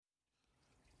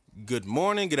Good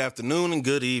morning, good afternoon, and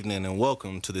good evening, and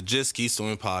welcome to the Just Keep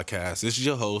Swimming podcast. This is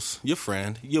your host, your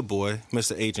friend, your boy,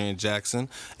 Mr. Adrian Jackson,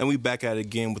 and we back at it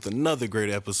again with another great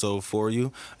episode for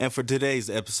you. And for today's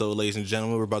episode, ladies and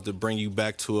gentlemen, we're about to bring you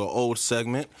back to an old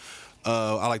segment.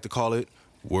 I like to call it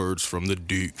Words from the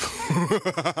Deep.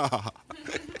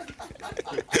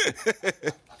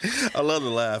 I love the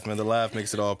laugh, man. The laugh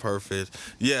makes it all perfect.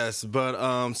 Yes,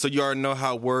 but so you already know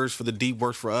how Words for the Deep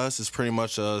works for us. It's pretty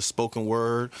much a spoken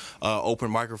word,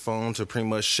 open microphone to pretty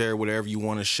much share whatever you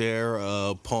want to share,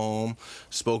 a poem,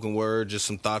 spoken word, just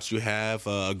some thoughts you have,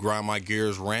 grind my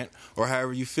gears rant, or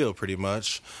however you feel pretty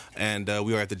much. And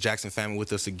we are at the Jackson family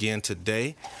with us again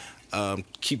today.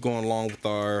 Keep going along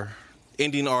with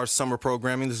ending our summer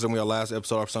programming. This is going to be our last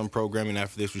episode of our summer programming.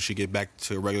 After this, we should get back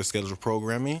to a regular schedule of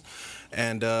programming.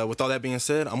 And with all that being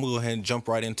said, I'm going to go ahead and jump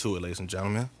right into it, ladies and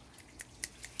gentlemen.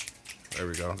 There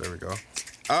we go.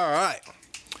 All right.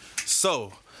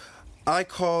 So, I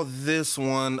call this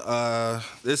one,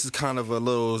 this is kind of a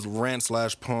little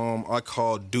rant/poem I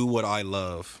call Do What I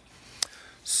Love.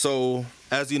 So,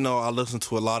 as you know, I listen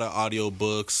to a lot of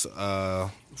audiobooks,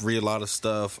 read a lot of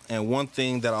stuff, and one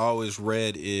thing that I always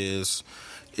read is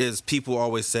people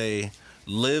always say,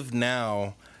 live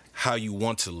now how you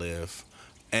want to live.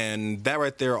 And that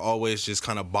right there always just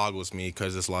kind of boggles me,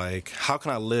 because it's like, how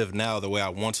can I live now the way I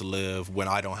want to live when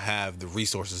I don't have the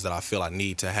resources that I feel I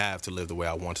need to have to live the way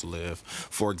I want to live?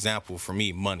 For example, for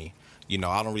me, money. You know,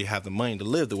 I don't really have the money to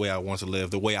live the way I want to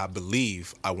live, the way I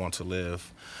believe I want to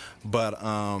live. But,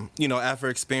 you know, after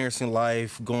experiencing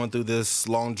life, going through this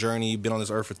long journey, been on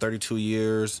this earth for 32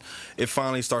 years, it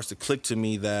finally starts to click to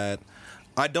me that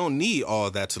I don't need all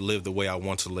of that to live the way I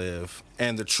want to live.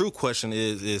 And the true question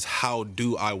is how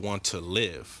do I want to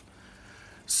live?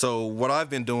 So what I've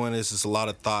been doing is just a lot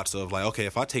of thoughts of like, okay,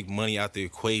 if I take money out the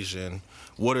equation,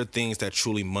 what are things that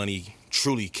money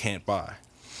truly can't buy?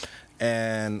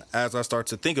 And as I start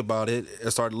to think about it, I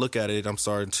start to look at it, I'm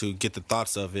starting to get the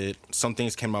thoughts of it. Some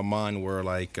things came to my mind were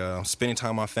like spending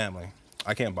time with my family.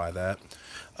 I can't buy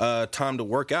that. Time to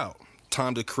work out,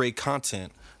 time to create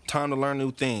content, time to learn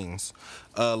new things,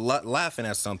 laughing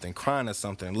at something, crying at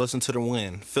something, listen to the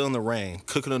wind, feeling the rain,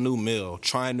 cooking a new meal,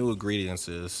 trying new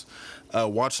ingredients,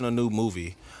 watching a new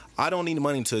movie. I don't need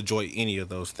money to enjoy any of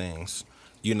those things.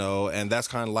 You know, and that's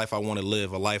kind of life I want to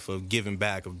live, a life of giving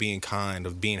back, of being kind,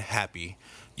 of being happy.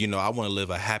 You know, I want to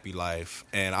live a happy life,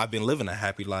 and I've been living a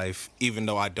happy life, even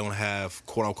though I don't have,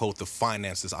 quote unquote, the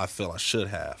finances I feel I should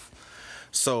have.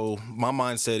 So my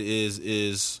mindset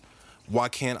is why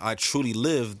can't I truly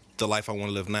live the life I want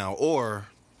to live now? Or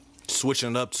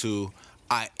switching it up to,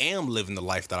 I am living the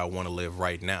life that I want to live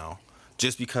right now.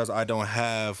 Just because I don't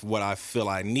have what I feel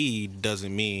I need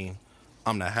doesn't mean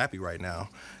I'm not happy right now.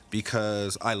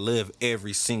 Because I live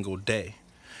every single day.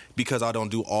 Because I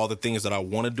don't do all the things that I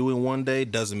want to do in one day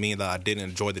doesn't mean that I didn't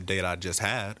enjoy the day that I just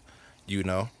had, you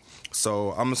know?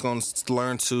 So I'm just going to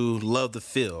learn to love to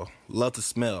feel, love to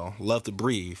smell, love to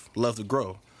breathe, love to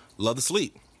grow, love to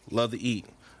sleep, love to eat,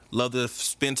 love to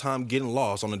spend time getting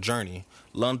lost on a journey,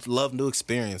 love new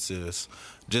experiences,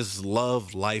 just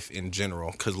love life in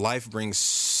general. Because life brings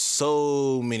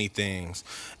so many things,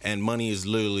 and money is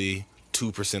literally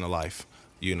 2% of life.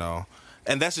 You know,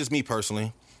 and that's just me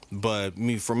personally. But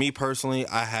for me personally,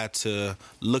 I had to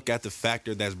look at the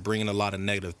factor that's bringing a lot of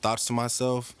negative thoughts to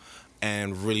myself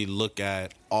and really look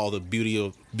at all the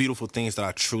beautiful things that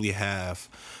I truly have.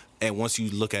 And once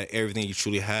you look at everything you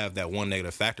truly have, that one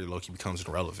negative factor, low-key becomes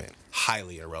irrelevant,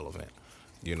 highly irrelevant,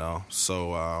 you know.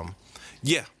 So,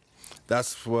 yeah.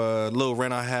 That's a little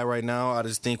rant I had right now. I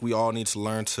just think we all need to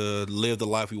learn to live the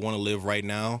life we want to live right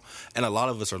now. And a lot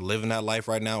of us are living that life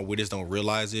right now. We just don't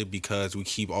realize it because we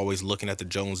keep always looking at the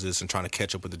Joneses and trying to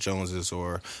catch up with the Joneses,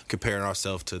 or comparing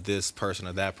ourselves to this person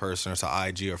or that person, or to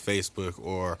IG or Facebook,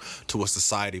 or to what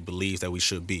society believes that we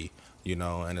should be, you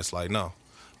know. And it's like, no,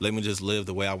 let me just live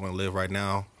the way I want to live right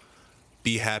now.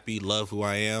 Be happy, love who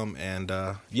I am, and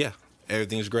yeah,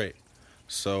 everything's great.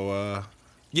 So,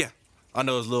 yeah. I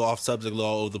know it's a little off subject, a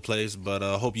little all over the place, but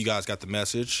I hope you guys got the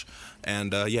message.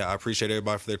 And, yeah, I appreciate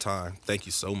everybody for their time. Thank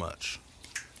you so much.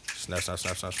 Snap, snap,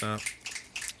 snap, snap, snap.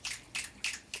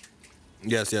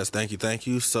 Yes, thank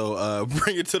you. So,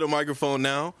 bring it to the microphone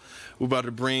now. We're about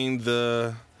to bring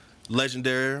the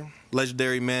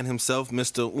legendary man himself,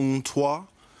 Mr. Untois.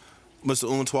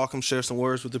 Mr. Untois, come share some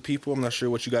words with the people. I'm not sure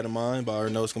what you got in mind, but I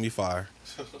already know it's going to be fire.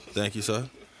 Thank you, sir.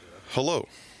 Hello.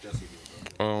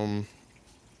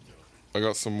 I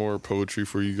got some more poetry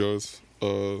for you guys.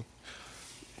 I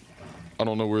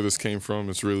don't know where this came from.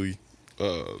 It's really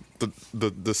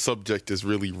the subject is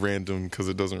really random because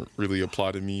it doesn't really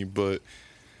apply to me. But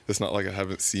it's not like I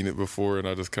haven't seen it before, and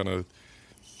I just kind of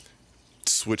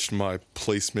switched my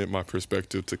placement, my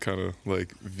perspective to kind of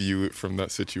like view it from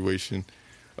that situation.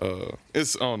 I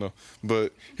don't know,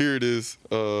 but here it is.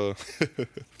 I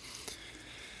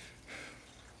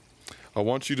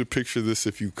want you to picture this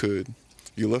if you could.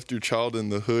 You left your child in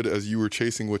the hood as you were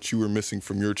chasing what you were missing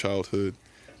from your childhood.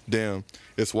 Damn,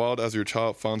 it's wild as your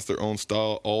child finds their own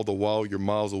style, all the while you're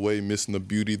miles away missing the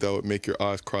beauty that would make your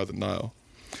eyes cry the Nile.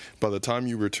 By the time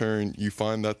you return, you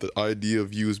find that the idea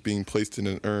of you is being placed in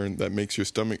an urn that makes your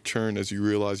stomach churn as you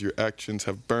realize your actions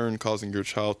have burned, causing your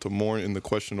child to mourn in the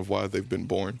question of why they've been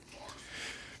born.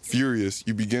 Furious,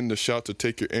 you begin to shout to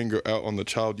take your anger out on the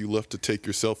child you left to take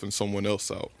yourself and someone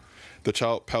else out. The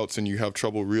child pouts and you have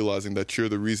trouble realizing that you're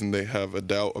the reason they have a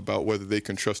doubt about whether they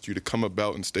can trust you to come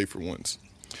about and stay for once.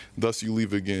 Thus you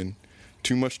leave again.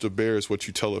 Too much to bear is what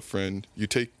you tell a friend. You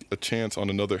take a chance on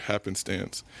another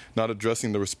happenstance, not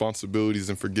addressing the responsibilities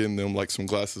and forgetting them like some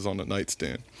glasses on a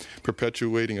nightstand,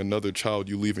 perpetuating another child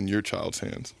you leave in your child's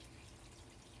hands.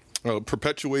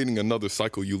 Perpetuating another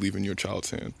cycle you leave in your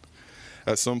child's hand.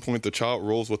 At some point, the child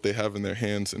rolls what they have in their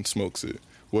hands and smokes it.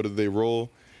 What do they roll?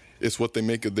 It's what they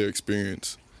make of their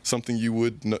experience. Something you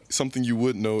would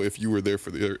know if you were there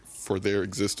for their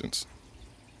existence.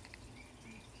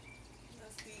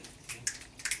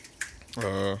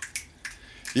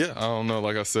 Yeah, I don't know.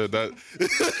 Like I said, that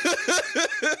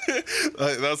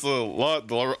that's a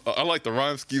lot. I like the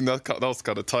rhyme scheme. That was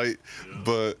kind of tight,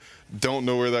 but don't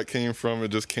know where that came from. It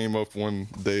just came up one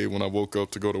day when I woke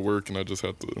up to go to work, and I just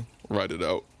had to write it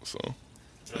out. So,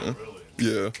 yeah.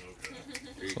 Yeah.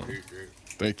 So,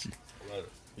 thank you.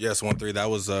 Yes, 1-3. That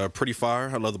was pretty fire.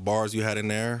 I love the bars you had in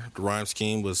there. The rhyme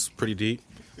scheme was pretty deep.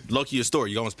 Low-key your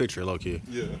story. You almost picture it, low-key.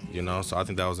 Yeah. You know, so I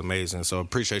think that was amazing. So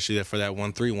appreciate you for that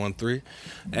 1-3.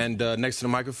 And next to the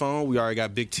microphone, we already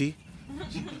got Big T.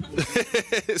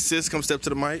 Sis, come step to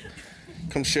the mic.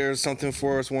 Come share something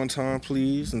for us one time,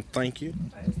 please, and thank you.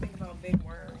 I just think about Big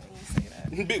Worm when you say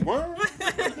that. Big Worm?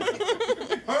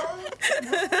 Can't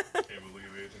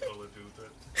believe it. Call it do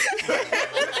that.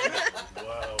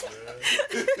 Wow,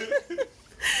 man.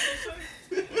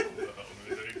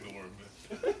 Ignore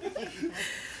me.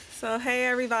 So, hey,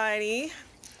 everybody.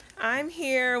 I'm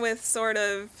here with sort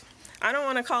of, I don't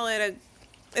want to call it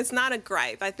it's not a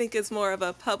gripe. I think it's more of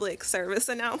a public service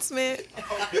announcement.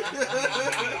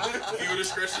 Viewer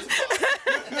discretion.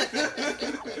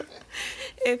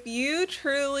 If you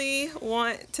truly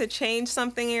want to change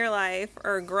something in your life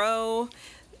or grow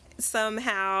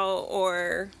somehow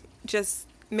or just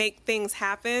make things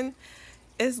happen,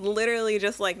 it's literally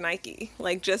just like Nike.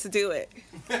 Like, just do it.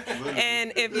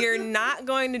 And if you're not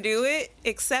going to do it,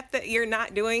 accept that you're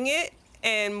not doing it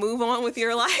and move on with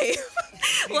your life.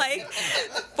 Like,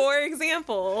 for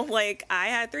example, like, I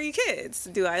had 3 kids.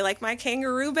 Do I like my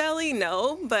kangaroo belly?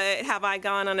 No. But have I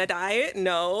gone on a diet?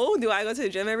 No. Do I go to the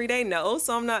gym every day? No.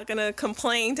 So I'm not going to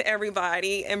complain to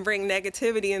everybody and bring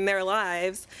negativity in their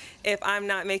lives if I'm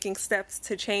not making steps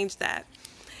to change that.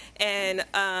 And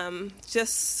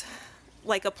just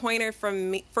like a pointer for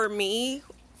me,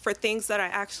 for things that I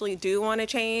actually do want to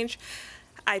change,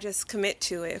 I just commit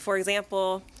to it. For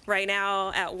example, right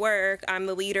now at work, I'm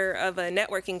the leader of a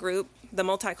networking group, the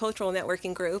multicultural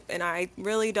networking group, and I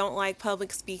really don't like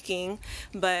public speaking,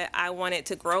 but I wanted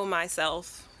to grow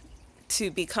myself to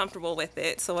be comfortable with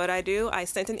it. So what I do, I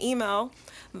sent an email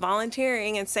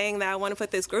volunteering and saying that I want to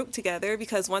put this group together,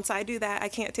 because once I do that, I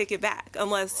can't take it back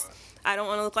unless I don't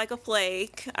want to look like a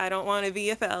flake. I don't want to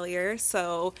be a failure.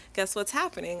 So guess what's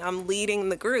happening? I'm leading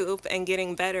the group and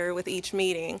getting better with each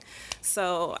meeting.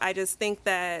 So I just think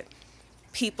that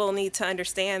people need to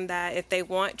understand that if they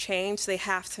want change, they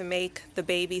have to make the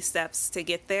baby steps to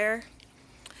get there.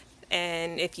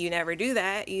 And if you never do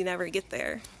that, you never get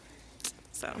there.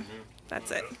 So that's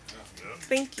it.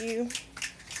 Thank you.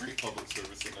 Great public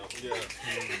service announcement.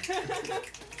 Yeah.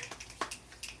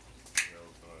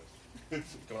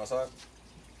 Come outside.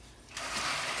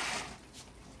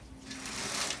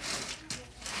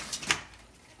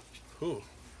 Who?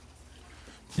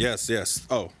 Yes.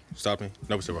 Oh, stop me.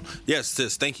 No, yes,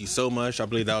 sis, thank you so much. I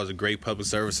believe that was a great public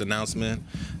service announcement.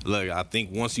 Look, I think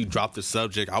once you dropped the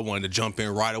subject, I wanted to jump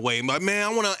in right away. But man,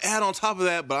 I want to add on top of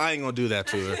that, but I ain't gonna do that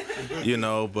to her. You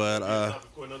know, but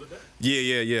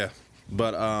yeah.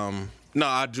 But no,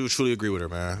 I do truly agree with her,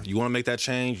 man. You want to make that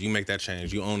change, you make that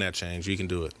change. You own that change. You can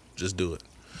do it. Just do it.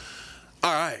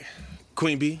 All right,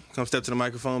 Queen B, come step to the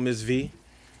microphone, Miss V.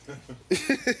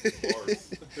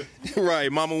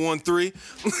 Right, Mama 1-3.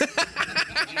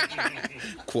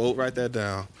 Quote, write that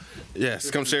down. Yes,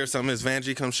 come share something. Miss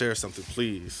Vanjie, come share something,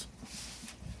 please.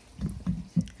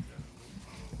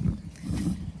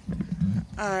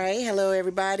 All right. Hello,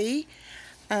 everybody.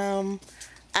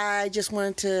 I just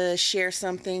wanted to share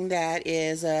something that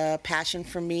is a passion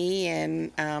for me,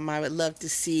 and I would love to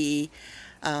see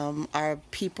our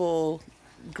people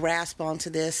grasp onto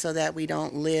this so that we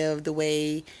don't live the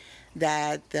way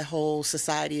that the whole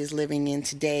society is living in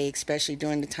today, especially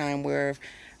during the time where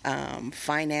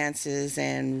finances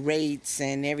and rates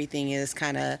and everything is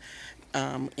kind of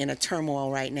in a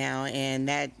turmoil right now. And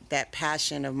that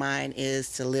passion of mine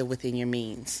is to live within your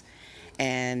means,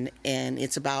 and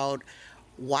it's about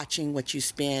watching what you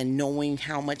spend, knowing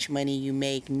how much money you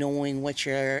make, knowing what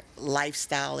your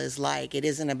lifestyle is like. It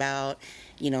isn't about,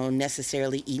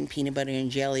 necessarily eating peanut butter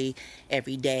and jelly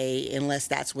every day unless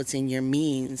that's what's in your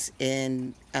means,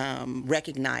 and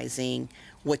recognizing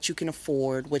what you can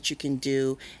afford, what you can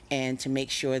do, and to make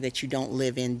sure that you don't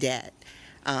live in debt.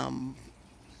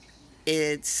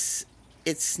 It's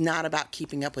not about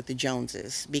keeping up with the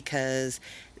Joneses, because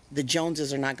the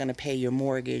Joneses are not going to pay your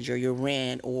mortgage or your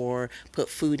rent or put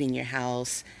food in your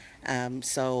house.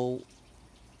 So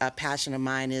a passion of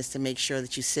mine is to make sure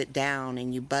that you sit down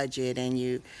and you budget and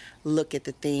you look at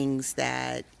the things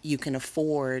that you can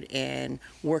afford and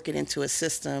work it into a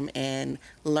system and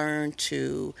learn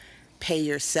to pay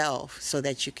yourself so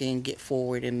that you can get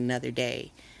forward in another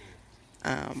day.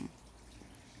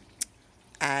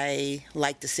 I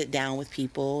like to sit down with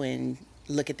people and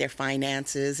look at their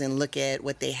finances and look at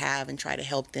what they have and try to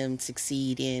help them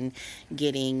succeed in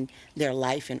getting their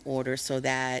life in order so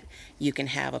that you can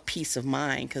have a peace of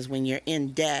mind. Because when you're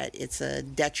in debt, it's a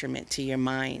detriment to your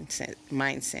mind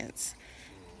sense.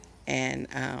 And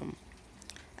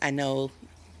I know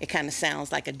it kind of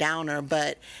sounds like a downer,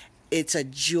 but it's a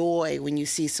joy when you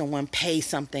see someone pay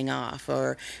something off,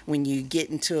 or when you get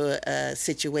into a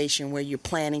situation where you're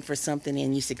planning for something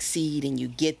and you succeed and you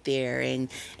get there and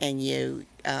you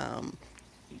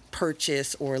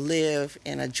purchase or live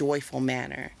in a joyful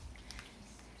manner.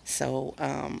 So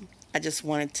I just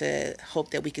wanted to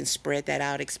hope that we can spread that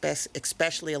out,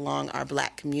 especially along our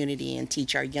Black community, and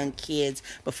teach our young kids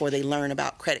before they learn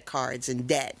about credit cards and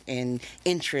debt and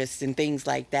interest and things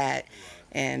like that.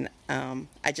 And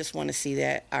I just want to see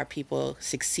that our people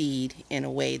succeed in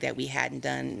a way that we hadn't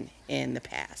done in the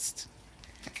past.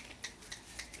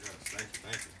 Yes, thank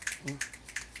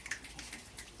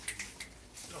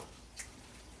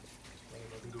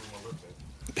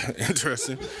you.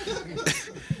 Interesting.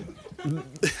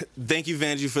 Thank you,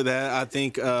 Vanjie, for that. I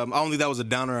think I don't think that was a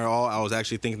downer at all. I was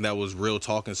actually thinking that was real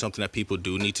talk and something that people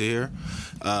do need to hear.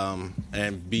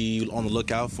 And be on the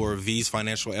lookout for V's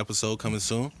financial episode coming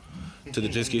soon to the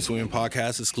Just Keep Swimming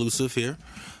podcast exclusive here.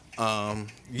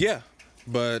 Yeah,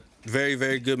 but very,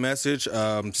 very good message.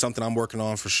 Something I'm working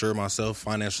on for sure myself,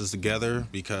 Financials Together,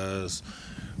 because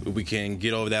we can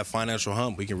get over that financial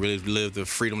hump. We can really live the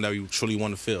freedom that we truly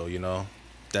want to feel,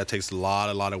 That takes a lot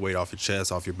of weight off your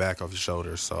chest, off your back, off your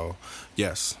shoulders. So,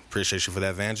 yes, appreciate you for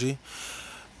that, Vanjie.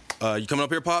 You coming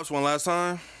up here, Pops, one last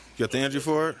time? You got the energy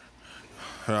for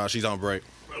it? She's on break.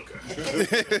 Okay.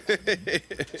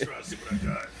 Try to see what I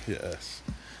got. Yes.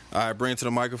 All right, bring it to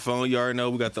the microphone. You already know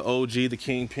we got the OG, the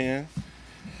Kingpin.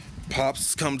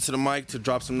 Pops coming to the mic to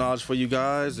drop some knowledge for you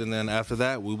guys, and then after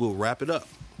that, we will wrap it up.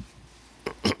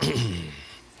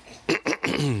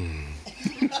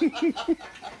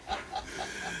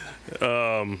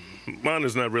 Mine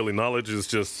is not really knowledge. It's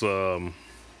just a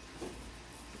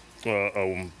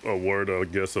word, I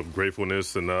guess, of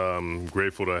gratefulness, and I'm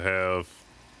grateful to have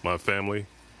my family.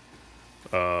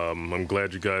 I'm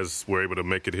glad you guys were able to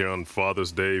make it here on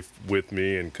Father's Day with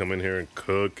me and come in here and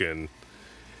cook and,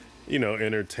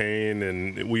 entertain,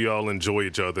 and we all enjoy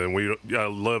each other. And I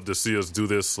love to see us do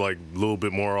this like a little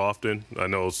bit more often. I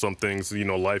know some things,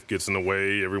 life gets in the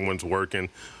way. Everyone's working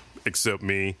except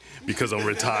me because I'm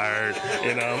retired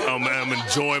and I'm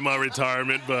enjoying my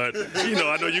retirement. But,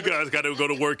 I know you guys got to go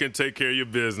to work and take care of your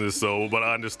business. But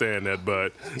I understand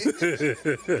that.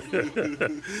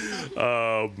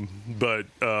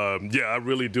 Yeah, I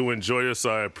really do enjoy this.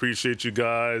 I appreciate you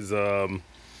guys.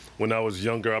 When I was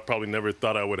younger, I probably never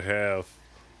thought I would have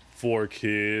 4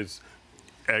 kids,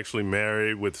 actually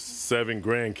married with 7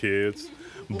 grandkids.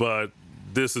 But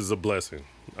this is a blessing.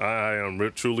 I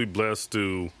am truly blessed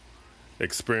to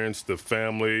experience the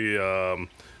family,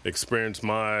 experience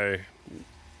my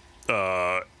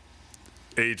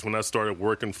age when I started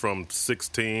working from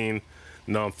 16.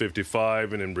 Now I'm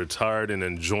 55 and then retired and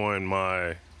enjoying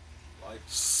my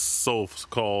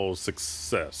so-called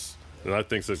success. And I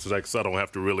think success, I don't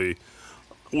have to really,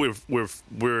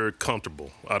 we're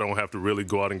comfortable. I don't have to really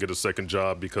go out and get a second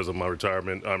job because of my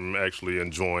retirement. I'm actually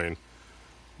enjoying,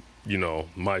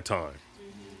 my time.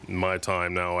 my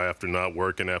time now after not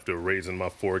working, after raising my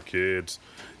 4 kids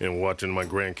and watching my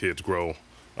grandkids grow.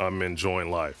 I'm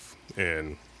enjoying life,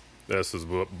 and this is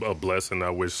a blessing I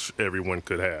wish everyone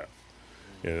could have.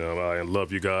 You know, I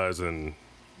love you guys, and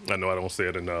I know I don't say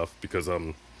it enough because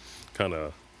I'm kind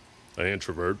of an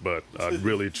introvert, but I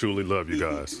really, truly love you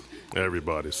guys,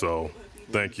 everybody. So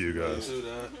thank you, guys.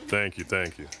 Thank you.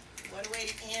 What a way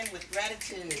to end with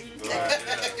gratitude.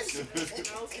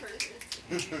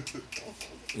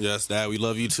 Yes, Dad, we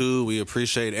love you too. We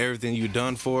appreciate everything you've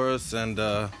done for us. And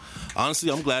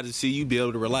honestly, I'm glad to see you be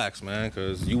able to relax, man,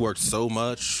 because you worked so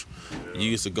much. You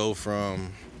used to go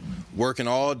from working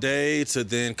all day to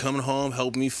then coming home,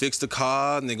 helping me fix the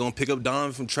car, and then going to pick up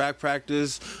Don from track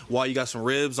practice while you got some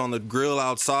ribs on the grill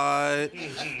outside.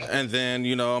 And then,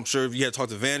 you know, I'm sure if you had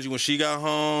talked to Vanjie when she got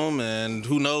home, and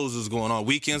who knows what's going on.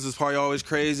 Weekends is probably always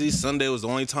crazy. Sunday was the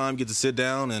only time you get to sit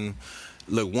down and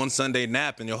look, one Sunday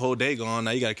nap and your whole day gone.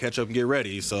 Now you got to catch up and get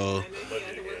ready. So,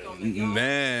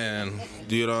 man,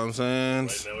 do you know what I'm saying?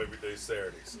 Right now, every day's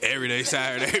Saturdays. Every day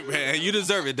Saturday, man. You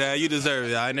deserve it, Dad. You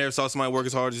deserve it. I never saw somebody work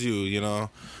as hard as you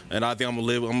know. And I think I'm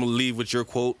gonna leave with your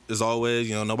quote as always.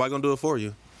 You know, nobody gonna do it for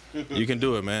you. You can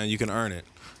do it, man. You can earn it.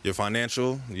 Your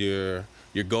financial, your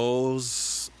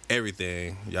goals,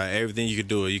 everything. Yeah, everything you can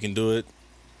do it. You can do it.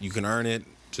 You can earn it.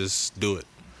 Just do it.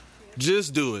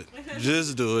 Just do it.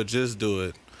 Just do it. Just do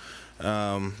it.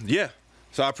 Yeah.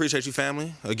 So I appreciate you,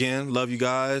 family. Again, love you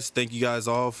guys. Thank you guys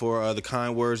all for the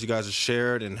kind words you guys have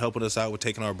shared and helping us out with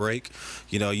taking our break.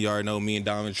 You know, you already know me and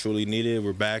Diamond truly need it.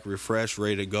 We're back, refreshed,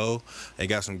 ready to go, and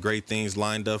got some great things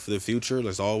lined up for the future,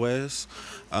 as always.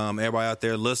 Everybody out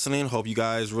there listening, hope you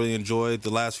guys really enjoyed the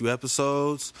last few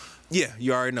episodes. Yeah,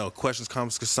 you already know. Questions,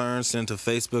 comments, concerns, send to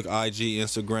Facebook, IG,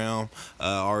 Instagram,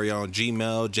 or on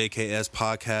Gmail,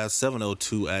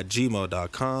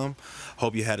 jkspodcast702@gmail.com.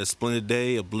 Hope you had a splendid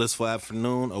day, a blissful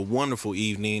afternoon, a wonderful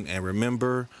evening, and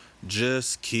remember,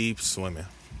 just keep swimming.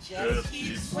 Just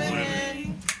keep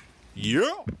swimming.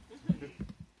 Yeah.